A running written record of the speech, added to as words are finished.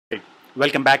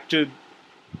Welcome back to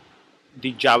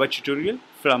the Java tutorial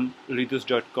from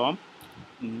ritus.com.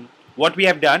 What we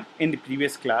have done in the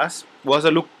previous class was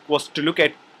to look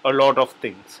at a lot of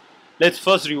things. Let's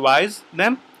first revise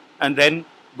them and then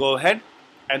go ahead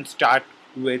and start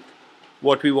with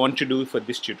what we want to do for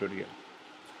this tutorial.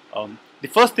 The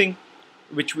first thing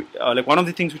one of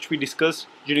the things which we discussed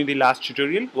during the last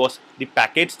tutorial was the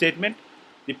package statement.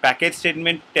 The package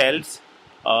statement tells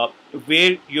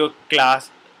where your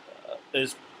class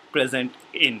is present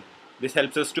in. This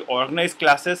helps us to organize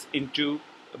classes into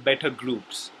better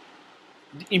groups.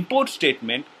 The import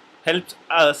statement helps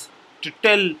us to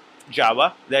tell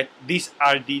Java that these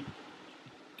are the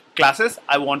classes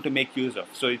I want to make use of.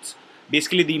 So it's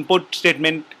basically the import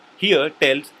statement here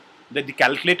tells that the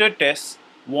calculator test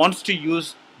wants to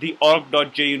use the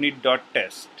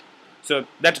org.junit.test. So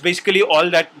that's basically all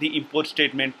that the import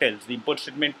statement tells. The import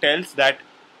statement tells that,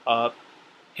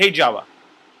 hey Java,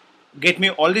 get me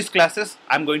all these classes,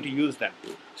 I'm going to use them.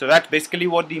 So that's basically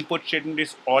what the import statement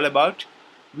is all about.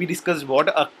 We discussed what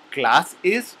a class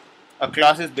is. A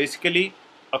class is basically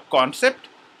a concept.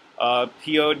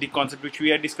 Here the concept which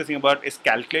we are discussing about is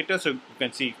calculator. So you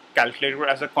can see calculator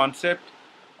as a concept.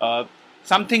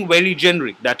 Something very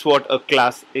generic. That's what a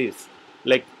class is.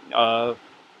 We'll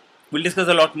discuss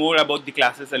a lot more about the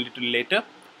classes a little later.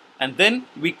 And then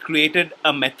we created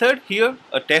a method here,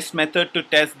 a test method to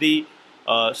test the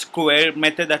square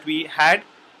method that we had.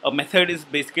 A method is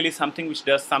basically something which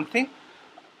does something.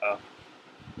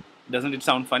 Doesn't it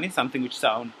sound funny? Something which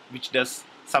does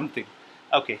something.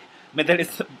 Okay. Method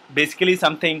is basically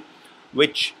something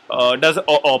which does an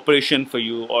operation for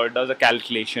you, or does a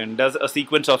calculation, does a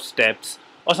sequence of steps,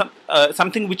 or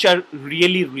something which are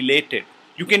really related.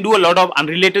 You can do a lot of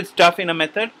unrelated stuff in a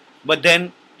method, but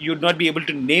then you'd not be able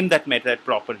to name that method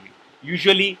properly.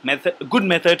 Usually good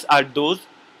methods are those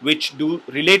which do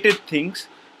related things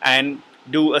and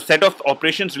do a set of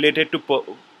operations related to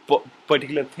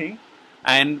particular thing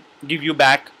and give you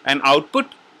back an output.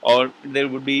 Or there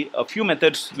would be a few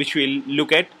methods which we'll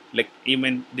look at, like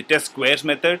even the test squares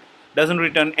method doesn't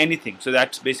return anything. So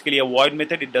that's basically a void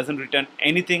method. It doesn't return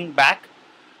anything back.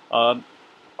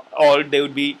 Or there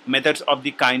would be methods of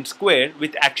the kind square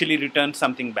which actually returns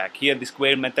something back. Here the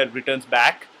square method returns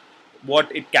back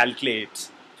what it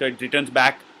calculates. So it returns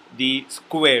back the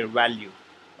square value.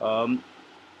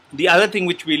 The other thing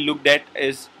which we looked at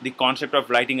is the concept of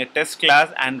writing a test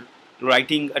class and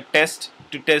writing a test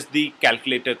to test the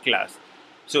calculator class.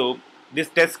 So this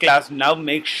test class now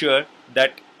makes sure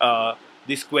that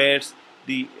the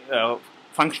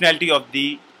functionality of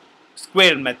the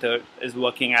square method is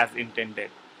working as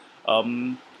intended.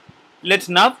 Let's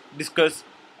now discuss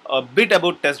a bit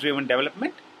about test-driven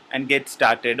development and get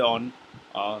started on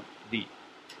the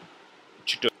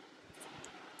tutorial.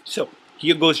 So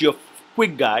here goes your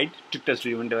quick guide to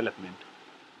test-driven development.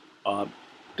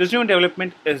 Test-driven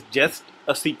development is just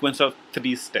a sequence of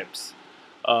 3 steps.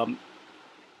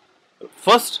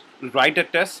 First, write a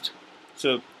test.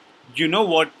 So you know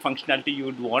what functionality you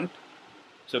would want.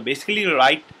 So basically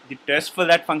write the test for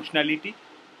that functionality.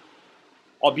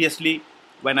 Obviously,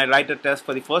 when I write a test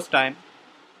for the first time,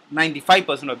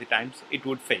 95% of the times it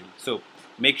would fail. So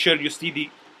make sure you see the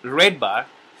red bar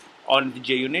on the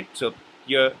JUnit. So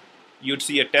here you'd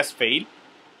see a test fail.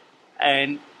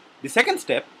 And the second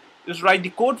step is write the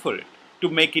code for it to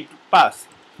make it pass.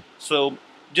 So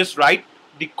just write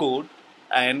the code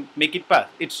and make it pass.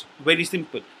 It's very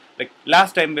simple. Like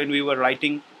last time when we were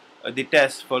writing the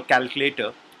test for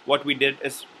calculator, what we did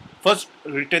is first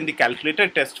written the calculator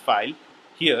test file.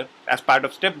 Here as part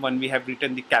of step 1 we have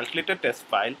written the calculator test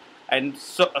file and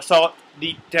saw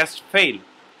the test fail.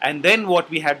 And then what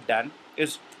we have done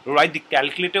is write the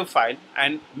calculator file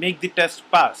and make the test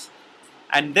pass.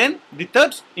 And then the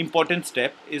third important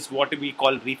step is what we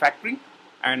call refactoring,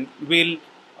 and we'll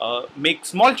make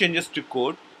small changes to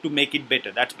code to make it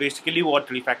better. That's basically what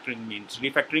refactoring means.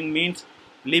 Refactoring means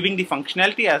leaving the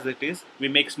functionality as it is. We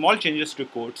make small changes to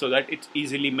code so that it's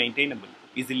easily maintainable,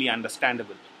 easily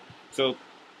understandable. So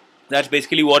that's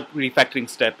basically what refactoring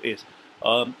step is.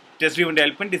 Test-driven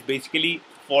development is basically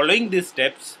following these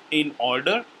steps in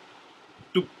order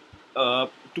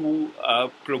to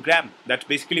program. That's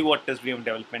basically what test-driven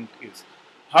development is.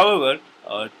 However,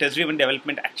 test-driven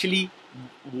development actually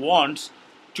wants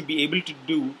to be able to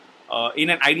do, in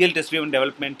an ideal test-driven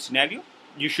development scenario,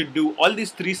 you should do all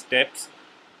these 3 steps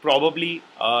probably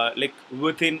like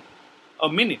within a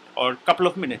minute or couple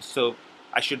of minutes. So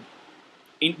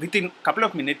within a couple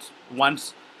of minutes,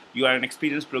 once you are an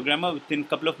experienced programmer, within a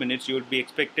couple of minutes you would be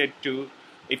expected to,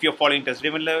 if you're following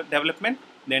test-driven development,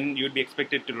 then you would be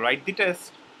expected to write the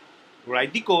test,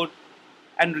 write the code,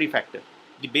 and refactor.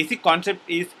 The basic concept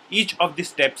is each of the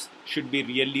steps should be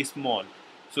really small.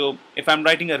 So if I'm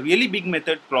writing a really big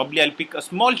method, probably I'll pick a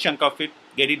small chunk of it,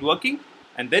 get it working,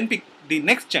 and then pick the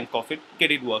next chunk of it,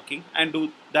 get it working, and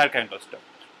do that kind of stuff.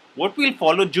 What we'll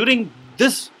follow during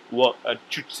this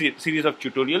series of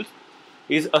tutorials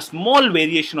is a small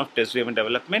variation of test-driven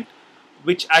development,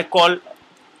 which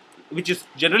is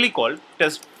generally called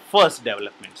test first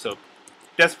development. So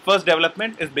test first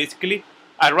development is basically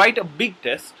I write a big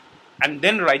test and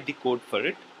then write the code for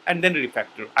it and then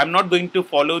refactor. I'm not going to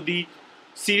follow the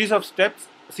series of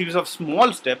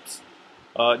small steps.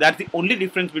 That's the only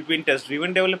difference between test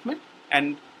driven development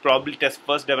and probably test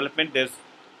first development. There's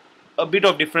a bit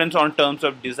of difference on terms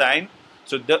of design.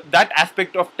 So that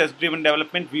aspect of test driven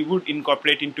development we would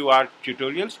incorporate into our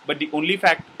tutorials, but the only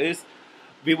fact is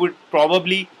we would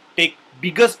probably take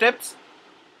bigger steps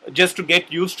just to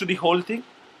get used to the whole thing,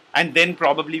 and then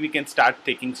probably we can start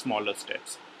taking smaller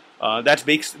steps. That's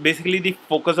basically the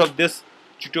focus of this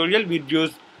tutorial. We'd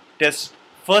use test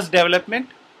first development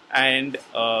and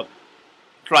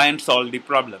try and solve the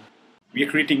problem. We are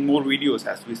creating more videos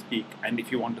as we speak, and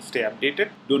if you want to stay updated,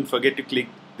 don't forget to click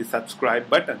the subscribe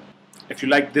button. If you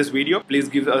like this video, please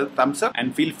give a thumbs up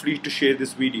and feel free to share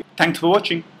this video. Thanks for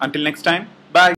watching. Until next time.